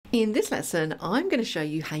In this lesson, I'm going to show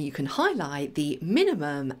you how you can highlight the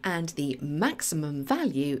minimum and the maximum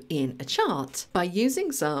value in a chart by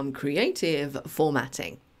using some creative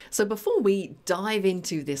formatting. So before we dive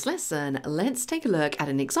into this lesson, let's take a look at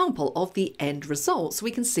an example of the end result so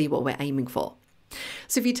we can see what we're aiming for.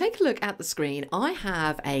 So if you take a look at the screen, I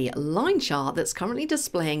have a line chart that's currently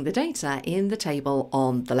displaying the data in the table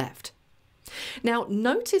on the left. Now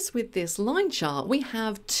notice with this line chart we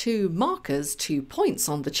have two markers, 2 points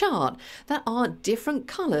on the chart that are different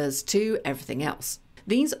colours to everything else.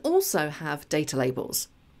 These also have data labels.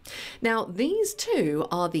 Now these two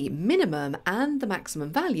are the minimum and the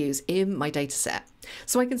maximum values in my data set.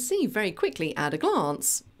 So I can see very quickly at a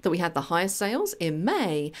glance that we had the highest sales in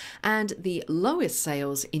May and the lowest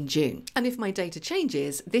sales in June. And if my data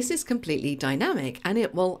changes, this is completely dynamic and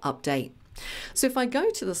it will update. So if I go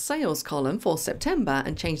to the sales column for September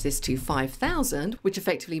and change this to 5,000, which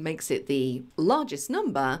effectively makes it the largest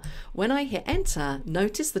number, when I hit enter,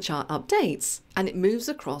 notice the chart updates and it moves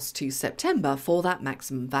across to September for that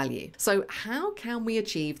maximum value. So how can we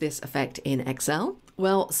achieve this effect in Excel?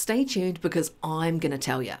 Well, stay tuned because I'm going to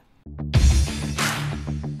tell you.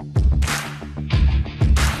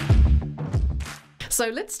 So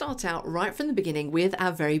let's start out right from the beginning with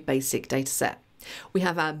our very basic data set. We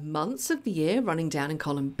have our months of the year running down in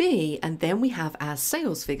column B, and then we have our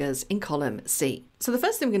sales figures in column C. So the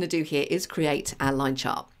first thing we're going to do here is create our line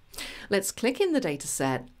chart. Let's click in the data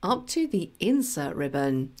set up to the insert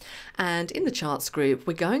ribbon, and in the charts group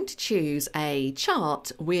we're going to choose a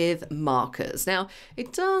chart with markers. Now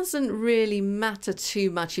it doesn't really matter too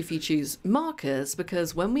much if you choose markers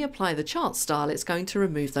because when we apply the chart style it's going to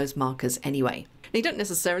remove those markers anyway. Now, you don't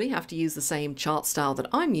necessarily have to use the same chart style that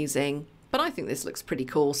I'm using, but I think this looks pretty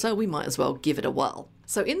cool, so we might as well give it a whirl.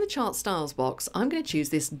 So in the chart styles box, I'm going to choose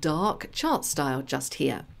this dark chart style just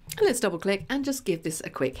here. And let's double click and just give this a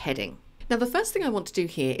quick heading. Now the first thing I want to do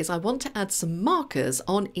here is I want to add some markers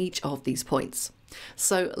on each of these points.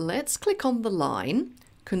 So let's click on the line,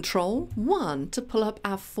 Control 1 to pull up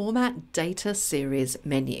our Format Data Series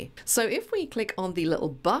menu. So if we click on the little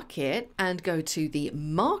bucket and go to the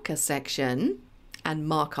marker section, and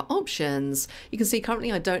marker options, you can see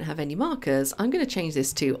currently I don't have any markers. I'm going to change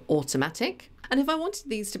this to automatic. And if I wanted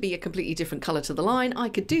these to be a completely different color to the line, I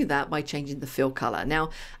could do that by changing the fill color.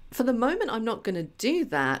 Now, for the moment, I'm not going to do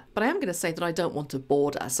that, but I am going to say that I don't want a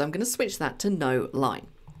border. So I'm going to switch that to no line.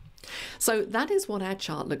 So that is what our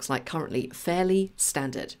chart looks like currently, fairly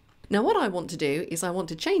standard. Now, what I want to do is I want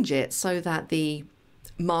to change it so that the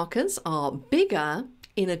markers are bigger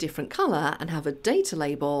in a different color and have a data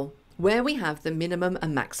label where we have the minimum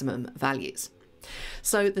and maximum values.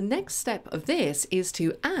 So the next step of this is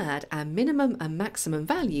to add our minimum and maximum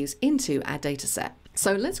values into our data set.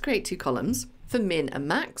 So let's create 2 columns for min and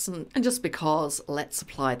max, and just because, let's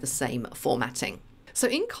apply the same formatting. So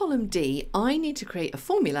in column D, I need to create a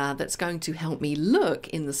formula that's going to help me look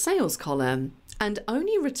in the sales column and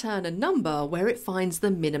only return a number where it finds the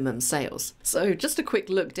minimum sales. So just a quick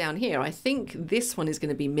look down here, I think this one is going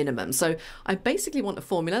to be minimum. So I basically want a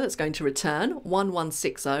formula that's going to return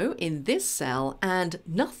 1160 in this cell and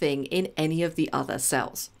nothing in any of the other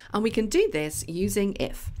cells. And we can do this using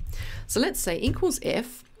if. So let's say equals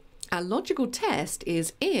if. Our logical test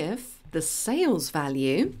is if the sales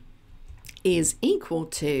value is equal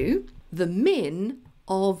to the min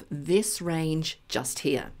of this range just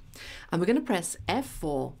here. And we're going to press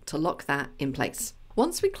F4 to lock that in place.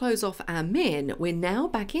 Once we close off our min, we're now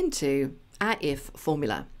back into our if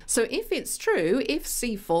formula. So if it's true, if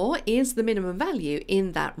C4 is the minimum value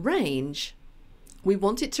in that range, we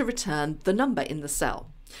want it to return the number in the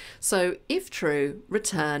cell. So if true,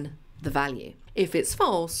 return the value. If it's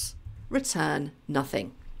false, return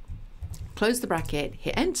nothing. Close the bracket,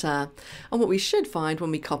 hit enter, and what we should find when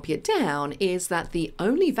we copy it down is that the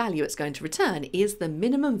only value it's going to return is the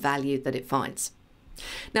minimum value that it finds.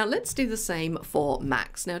 Now let's do the same for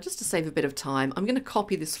max. Now just to save a bit of time, I'm going to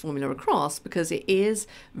copy this formula across because it is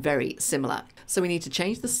very similar. So we need to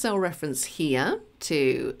change the cell reference here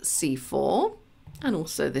to C4 and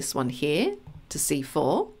also this one here to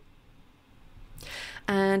C4.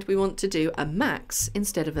 And we want to do a max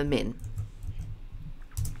instead of a min.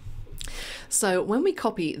 So when we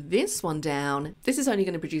copy this one down, this is only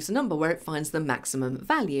going to produce a number where it finds the maximum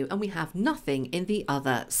value and we have nothing in the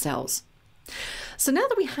other cells. So now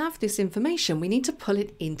that we have this information, we need to pull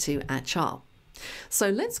it into our chart. So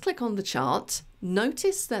let's click on the chart.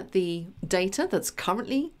 Notice that the data that's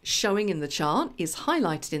currently showing in the chart is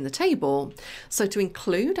highlighted in the table. So to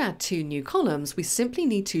include our 2 new columns, we simply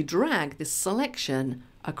need to drag this selection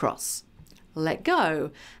across. Let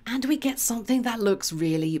go, and we get something that looks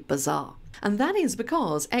really bizarre. And that is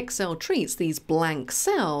because Excel treats these blank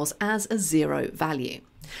cells as a zero value.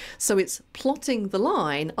 So it's plotting the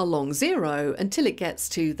line along zero until it gets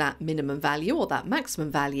to that minimum value or that maximum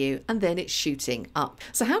value, and then it's shooting up.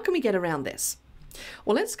 So how can we get around this?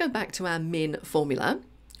 Well, let's go back to our min formula.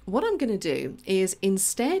 What I'm going to do is,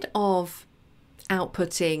 instead of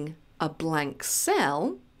outputting a blank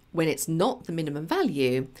cell when it's not the minimum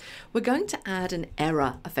value, we're going to add an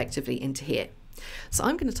error effectively into here. So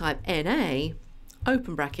I'm going to type NA,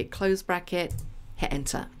 open bracket, close bracket, hit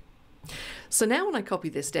enter. So now when I copy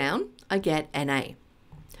this down, I get NA.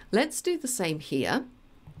 Let's do the same here.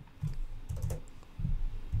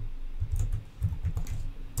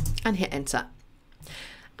 And hit enter.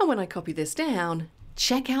 And when I copy this down,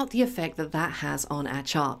 check out the effect that that has on our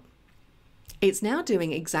chart. It's now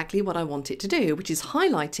doing exactly what I want it to do, which is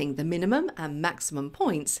highlighting the minimum and maximum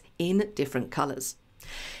points in different colors.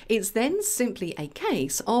 It's then simply a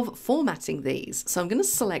case of formatting these. So I'm going to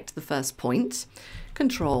select the first point,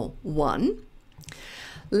 Control 1.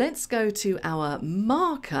 Let's go to our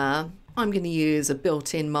marker. I'm going to use a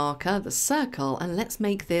built-in marker, the circle, and let's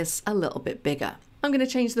make this a little bit bigger. I'm going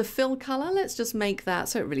to change the fill color. Let's just make that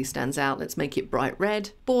so it really stands out. Let's make it bright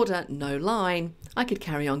red. Border, no line. I could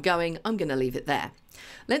carry on going. I'm going to leave it there.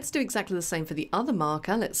 Let's do exactly the same for the other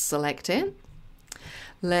marker. Let's select it.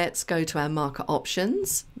 Let's go to our marker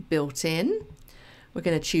options, built in. We're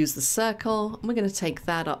going to choose the circle, and we're going to take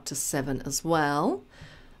that up to 7 as well.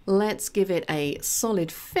 Let's give it a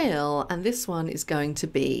solid fill, and this one is going to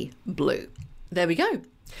be blue. There we go.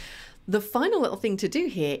 The final little thing to do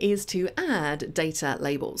here is to add data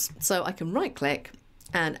labels. So I can right click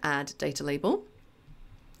and add data label.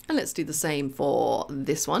 And let's do the same for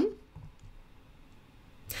this one.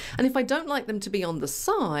 And if I don't like them to be on the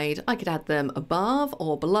side, I could add them above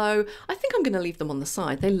or below. I think I'm going to leave them on the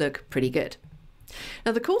side. They look pretty good.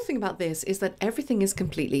 Now, the cool thing about this is that everything is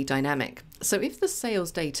completely dynamic. So if the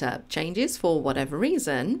sales data changes for whatever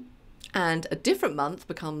reason, and a different month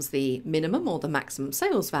becomes the minimum or the maximum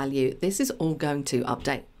sales value, this is all going to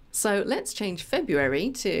update. So let's change February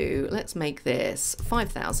to, let's make this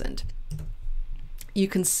 5,000. You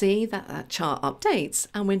can see that that chart updates,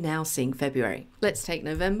 and we're now seeing February. Let's take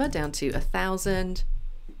November down to 1,000,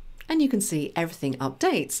 and you can see everything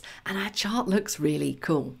updates, and our chart looks really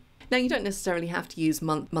cool. Now, you don't necessarily have to use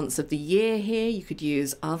months of the year here. You could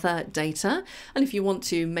use other data. And if you want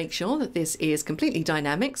to make sure that this is completely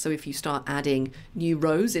dynamic, so if you start adding new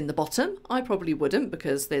rows in the bottom, I probably wouldn't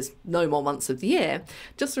because there's no more months of the year.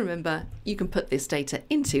 Just remember, you can put this data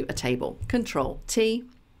into a table. Control T.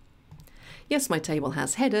 Yes, my table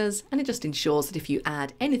has headers, and it just ensures that if you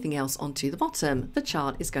add anything else onto the bottom, the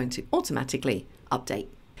chart is going to automatically update.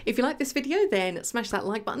 If you like this video, then smash that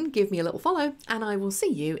like button, give me a little follow, and I will see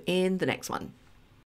you in the next one.